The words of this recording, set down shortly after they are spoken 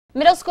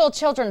Middle school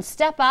children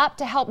step up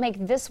to help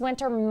make this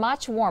winter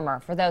much warmer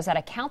for those at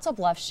a Council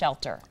Bluffs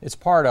shelter. It's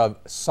part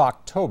of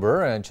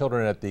Socktober, and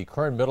children at the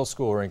Kirn Middle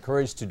School are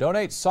encouraged to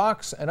donate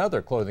socks and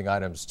other clothing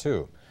items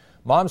too.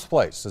 Mom's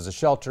Place is a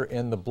shelter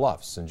in the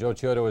Bluffs, and Joe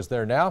Chiodo is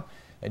there now.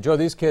 And Joe,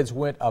 these kids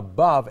went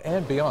above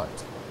and beyond.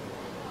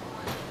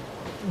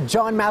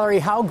 John, Mallory,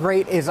 how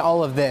great is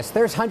all of this?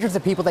 There's hundreds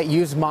of people that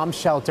use Mom's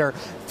Shelter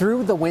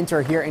through the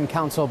winter here in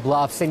Council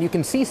Bluffs, and you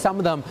can see some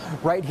of them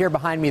right here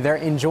behind me. They're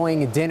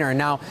enjoying dinner.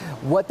 Now,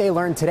 what they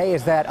learned today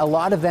is that a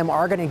lot of them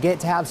are going to get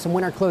to have some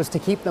winter clothes to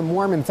keep them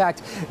warm. In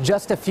fact,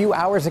 just a few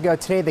hours ago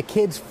today, the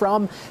kids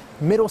from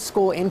middle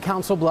school in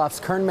Council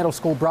Bluffs, Kirn Middle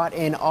School, brought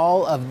in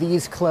all of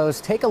these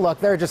clothes. Take a look.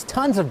 There are just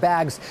tons of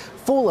bags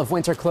full of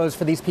winter clothes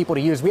for these people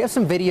to use. We have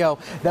some video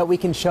that we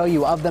can show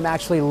you of them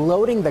actually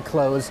loading the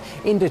clothes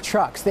into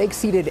trucks. They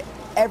exceeded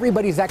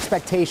everybody's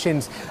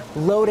expectations,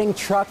 loading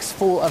trucks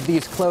full of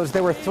these clothes.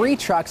 There were 3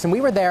 trucks, and we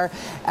were there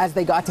as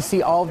they got to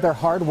see all of their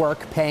hard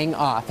work paying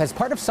off. As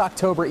part of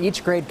Socktober,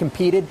 each grade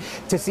competed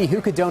to see who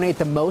could donate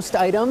the most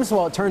items.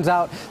 Well, it turns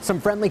out some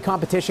friendly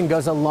competition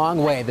goes a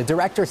long way. The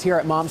directors here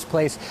at Mom's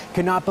Place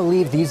could not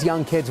believe these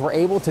young kids were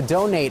able to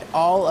donate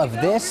all of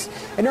this.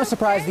 And no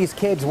surprise, these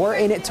kids were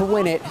in it to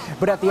win it,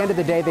 but at the end of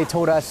the day, they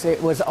told us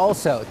it was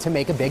also to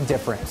make a big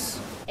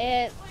difference.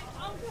 It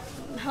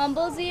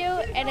humbles you,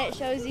 and it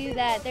shows you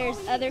that there's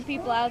other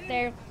people out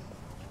there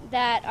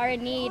that are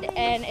in need,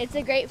 and it's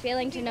a great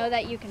feeling to know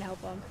that you can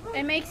help them.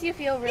 It makes you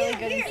feel really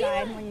good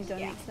inside when you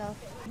donate stuff.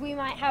 We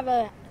might have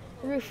a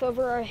roof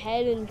over our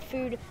head and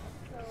food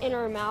in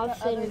our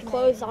mouths and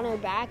clothes on our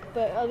back,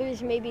 but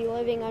others may be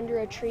living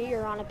under a tree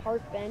or on a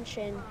park bench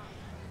and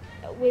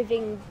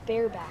living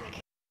bareback.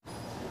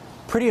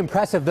 Pretty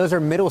impressive. Those are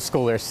middle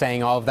schoolers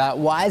saying all of that,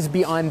 wise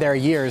beyond their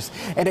years.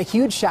 And a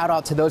huge shout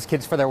out to those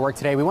kids for their work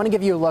today. We want to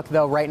give you a look,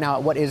 though, right now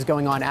at what is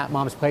going on at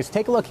Mom's Place.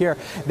 Take a look here.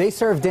 They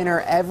serve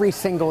dinner every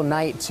single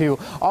night to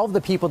all of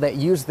the people that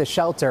use the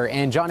shelter.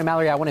 And John and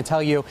Mallory, I want to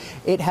tell you,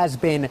 it has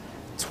been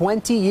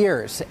 20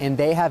 years, and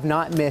they have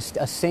not missed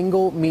a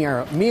single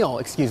meal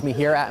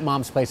here at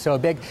Mom's Place. So a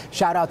big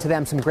shout out to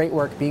them. Some great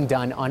work being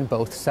done on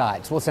both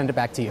sides. We'll send it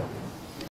back to you.